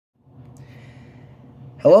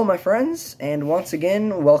Hello my friends, and once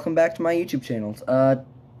again, welcome back to my YouTube channel.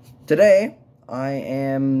 Today, I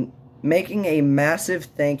am making a massive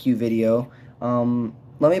thank you video.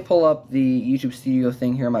 Let me pull up the YouTube Studio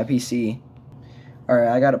thing here on my PC. Alright,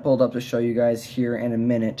 I got it pulled up to show you guys here in a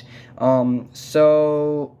minute.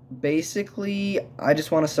 So, basically, I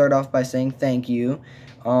just want to start off by saying thank you.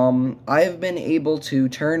 I have been able to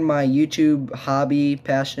turn my YouTube hobby,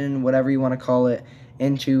 passion, whatever you want to call it,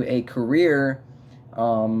 into a career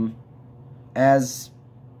as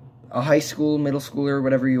a high school, middle schooler,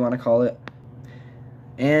 whatever you want to call it.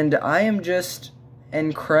 And I am just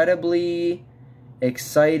incredibly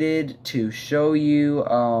excited to show you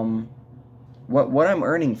what I'm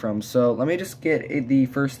earning from. So let me just get the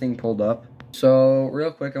first thing pulled up. So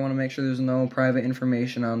real quick, I want to make sure there's no private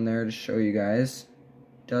information on there to show you guys.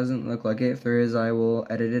 Doesn't look like it. If there is, I will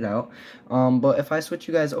edit it out. But if I switch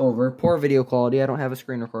you guys over, poor video quality, I don't have a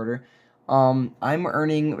screen recorder. I'm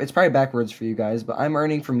earning, it's probably backwards for you guys, but I'm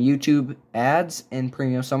earning from YouTube ads and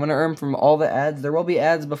premium. So I'm going to earn from all the ads. There will be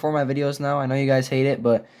ads before my videos now. I know you guys hate it,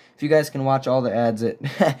 but if you guys can watch all the ads, it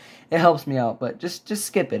it helps me out. But just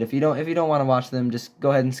skip it. If you don't want to watch them, just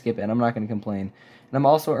go ahead and skip it. I'm not going to complain. And I'm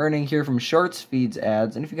also earning here from Shorts feeds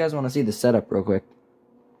ads. And if you guys want to see the setup real quick,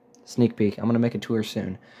 sneak peek, I'm going to make a tour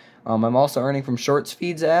soon. I'm also earning from Shorts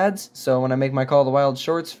feeds ads. So when I make my Call of the Wild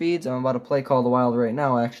Shorts feeds, I'm about to play Call of the Wild right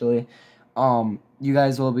now actually. You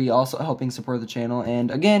guys will be also helping support the channel, and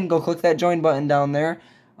again, go click that join button down there.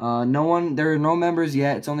 There are no members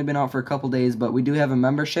yet. It's only been out for a couple days, but we do have a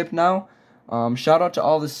membership now. Shout out to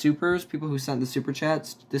all the supers, people who sent the super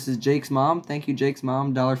chats. This is Jake's mom. Thank you, Jake's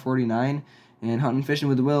mom, $1.49. And Hunting Fishing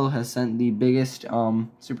with Will has sent the biggest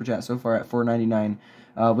super chat so far at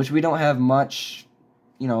 $4.99, which we don't have much,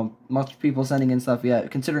 much people sending in stuff yet,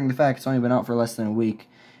 considering the fact it's only been out for less than a week.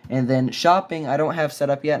 And then shopping, I don't have set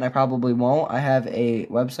up yet, and I probably won't. I have a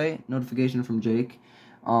website, notification from Jake.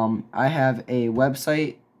 I have a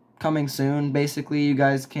website coming soon. Basically, you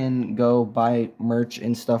guys can go buy merch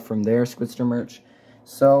and stuff from there, Squidster merch.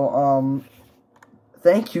 So,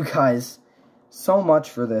 thank you guys so much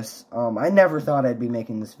for this. I never thought I'd be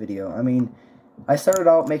making this video. I mean, I started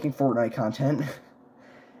out making Fortnite content.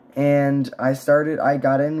 And I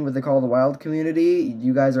got in with the Call of the Wild community.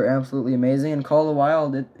 You guys are absolutely amazing. And Call of the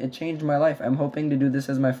Wild, it changed my life. I'm hoping to do this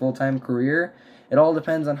as my full-time career. It all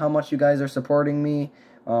depends on how much you guys are supporting me,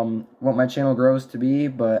 what my channel grows to be.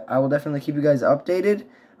 But I will definitely keep you guys updated.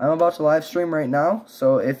 I'm about to live stream right now.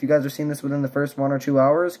 So if you guys are seeing this within the first 1 or 2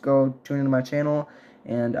 hours, go tune into my channel.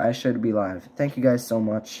 And I should be live. Thank you guys so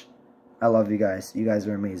much. I love you guys. You guys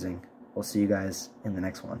are amazing. We'll see you guys in the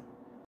next one.